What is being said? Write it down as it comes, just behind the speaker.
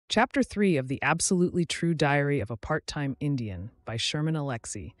Chapter 3 of The Absolutely True Diary of a Part-Time Indian by Sherman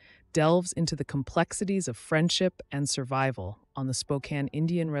Alexie delves into the complexities of friendship and survival on the Spokane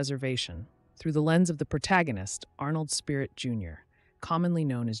Indian Reservation through the lens of the protagonist, Arnold Spirit Jr., commonly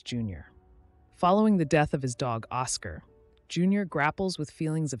known as Junior. Following the death of his dog Oscar, Junior grapples with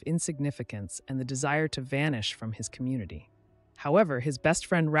feelings of insignificance and the desire to vanish from his community. However, his best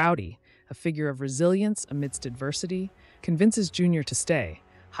friend Rowdy, a figure of resilience amidst adversity, convinces Junior to stay,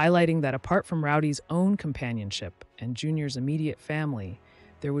 highlighting that apart from Rowdy's own companionship and Junior's immediate family,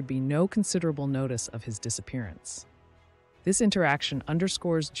 there would be no considerable notice of his disappearance. This interaction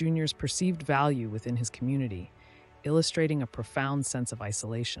underscores Junior's perceived value within his community, illustrating a profound sense of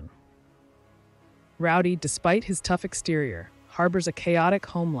isolation. Rowdy, despite his tough exterior, harbors a chaotic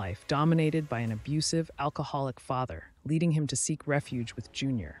home life dominated by an abusive, alcoholic father, leading him to seek refuge with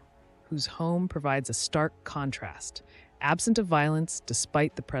Junior, whose home provides a stark contrast, absent of violence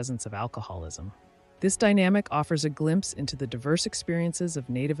despite the presence of alcoholism. This dynamic offers a glimpse into the diverse experiences of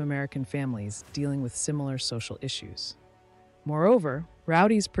Native American families dealing with similar social issues. Moreover,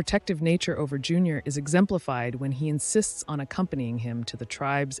 Rowdy's protective nature over Junior is exemplified when he insists on accompanying him to the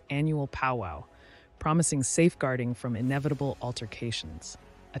tribe's annual powwow, promising safeguarding from inevitable altercations,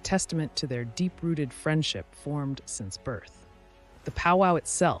 a testament to their deep-rooted friendship formed since birth. The powwow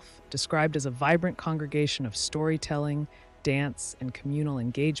itself, described as a vibrant congregation of storytelling, dance, and communal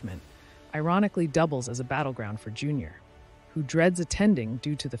engagement, ironically doubles as a battleground for Junior, who dreads attending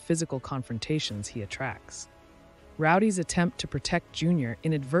due to the physical confrontations he attracts. Rowdy's attempt to protect Junior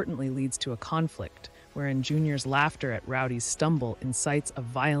inadvertently leads to a conflict, wherein Junior's laughter at Rowdy's stumble incites a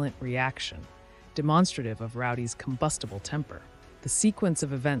violent reaction, demonstrative of Rowdy's combustible temper. The sequence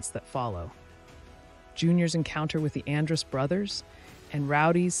of events that follow, Junior's encounter with the Andrus brothers, and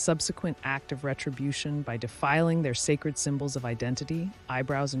Rowdy's subsequent act of retribution by defiling their sacred symbols of identity,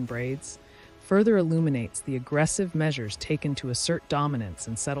 eyebrows and braids, further illuminates the aggressive measures taken to assert dominance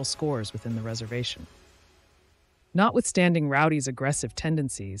and settle scores within the reservation. Notwithstanding Rowdy's aggressive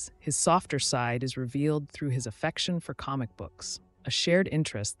tendencies, his softer side is revealed through his affection for comic books, a shared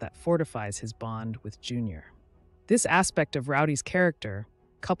interest that fortifies his bond with Junior. This aspect of Rowdy's character,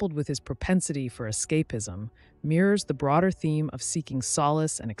 coupled with his propensity for escapism, mirrors the broader theme of seeking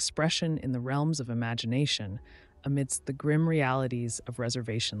solace and expression in the realms of imagination amidst the grim realities of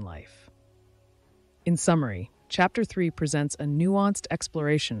reservation life. In summary, Chapter 3 presents a nuanced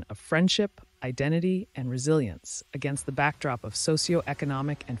exploration of friendship, identity, and resilience against the backdrop of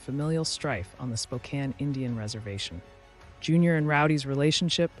socioeconomic and familial strife on the Spokane Indian Reservation. Junior and Rowdy's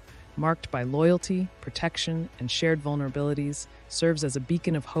relationship, marked by loyalty, protection, and shared vulnerabilities, serves as a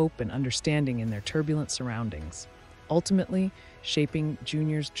beacon of hope and understanding in their turbulent surroundings, ultimately shaping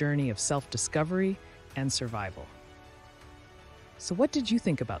Junior's journey of self-discovery and survival. So what did you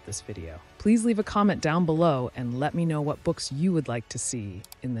think about this video? Please leave a comment down below and let me know what books you would like to see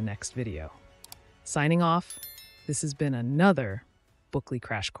in the next video. Signing off, this has been another Bookly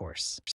Crash Course.